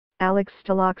Alex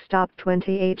Stalock stopped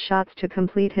 28 shots to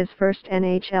complete his first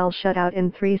NHL shutout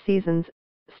in 3 seasons,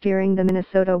 steering the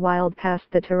Minnesota Wild past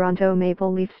the Toronto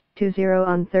Maple Leafs 2-0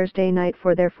 on Thursday night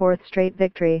for their 4th straight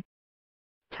victory.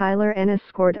 Tyler Ennis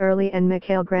scored early and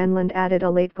Mikael Granlund added a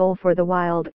late goal for the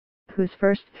Wild, whose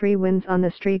first 3 wins on the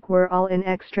streak were all in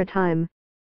extra time.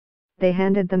 They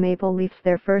handed the Maple Leafs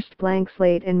their first blank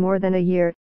slate in more than a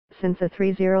year, since a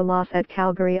 3-0 loss at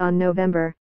Calgary on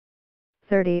November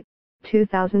 30,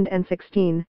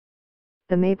 2016.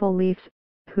 The Maple Leafs,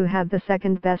 who have the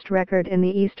second-best record in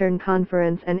the Eastern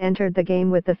Conference and entered the game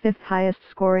with the 5th highest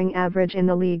scoring average in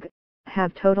the league,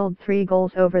 have totaled 3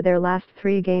 goals over their last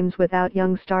 3 games without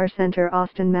young star center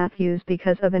Auston Matthews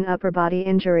because of an upper body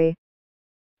injury.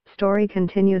 Story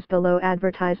continues below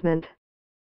advertisement.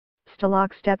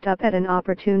 Stalock stepped up at an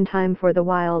opportune time for the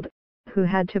Wild, who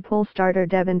had to pull starter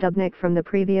Devan Dubnyk from the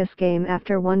previous game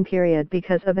after 1 period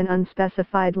because of an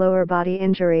unspecified lower body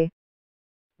injury.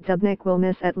 Dubnyk will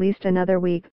miss at least another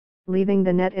week, leaving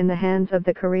the net in the hands of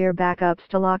the career backup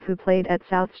Stalock, who played at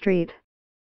South St.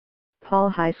 Paul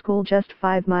High School just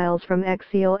 5 miles from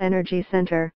Xcel Energy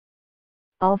Center.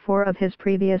 All 4 of his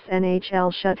previous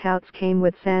NHL shutouts came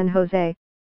with San Jose.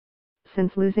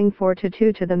 Since losing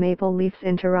 4-2 to the Maple Leafs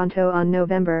in Toronto on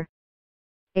November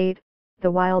 8,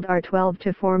 the Wild are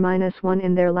 12-4-1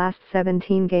 in their last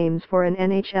 17 games for an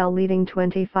NHL leading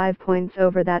 25 points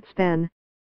over that span.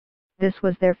 This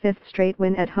was their 5th straight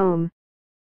win at home.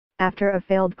 After a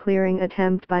failed clearing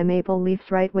attempt by Maple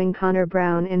Leafs right wing Connor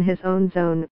Brown in his own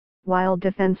zone, Wild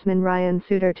defenseman Ryan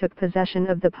Suter took possession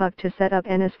of the puck to set up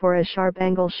Ennis for a sharp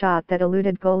angle shot that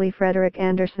eluded goalie Frederik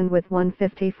Andersen with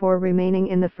 1:54 remaining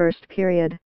in the first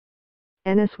period.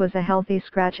 Ennis was a healthy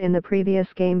scratch in the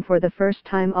previous game for the first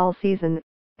time all season,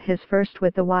 his first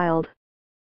with the Wild.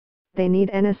 They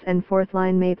need Ennis and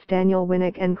 4th-line mates Daniel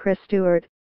Winnick and Chris Stewart,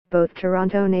 both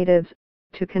Toronto natives,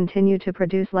 to continue to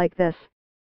produce like this.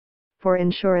 For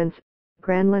insurance,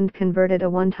 Granlund converted a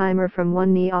one-timer from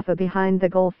one knee off a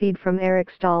behind-the-goal feed from Eric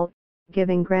Staal,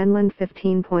 giving Granlund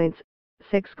 15 points,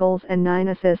 6 goals and 9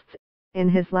 assists, in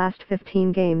his last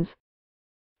 15 games.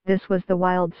 This was the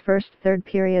Wild's first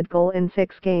third-period goal in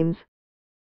 6 games.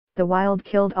 The Wild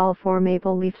killed all 4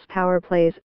 Maple Leafs power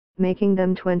plays, making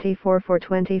them 24 for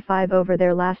 25 over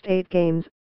their last 8 games,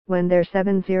 when they're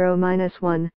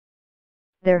 7-0-1.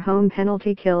 Their home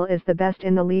penalty kill is the best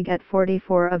in the league at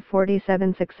 44 of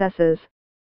 47 successes.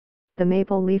 The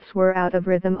Maple Leafs were out of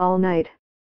rhythm all night.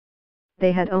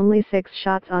 They had only 6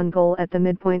 shots on goal at the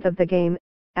midpoint of the game,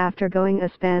 after going a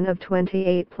span of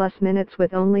 28+ minutes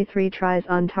with only 3 tries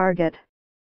on target.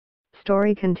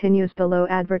 Story continues below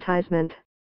advertisement.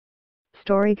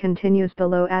 Story continues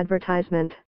below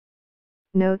advertisement.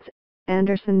 Notes: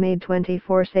 Andersen made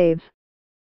 24 saves.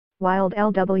 Wild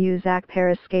LW Zach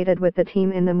Paris skated with the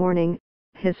team in the morning,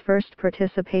 his first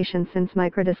participation since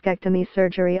microdiscectomy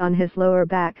surgery on his lower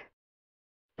back.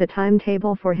 The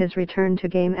timetable for his return to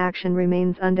game action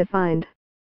remains undefined.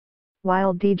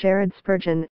 Wild D. Jared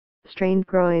Spurgeon, strained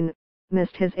groin,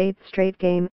 missed his 8th straight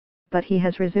game, but he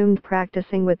has resumed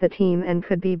practicing with the team and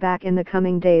could be back in the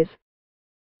coming days.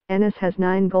 Ennis has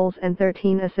 9 goals and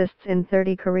 13 assists in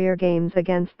 30 career games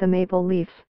against the Maple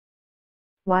Leafs.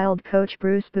 Wild coach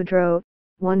Bruce Boudreau,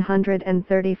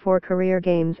 134 career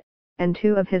games, and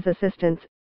 2 of his assistants,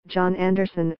 John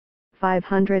Anderson,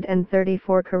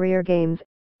 534 career games,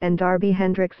 and Darby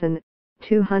Hendrickson,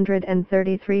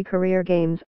 233 career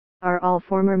games, are all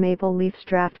former Maple Leafs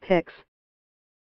draft picks.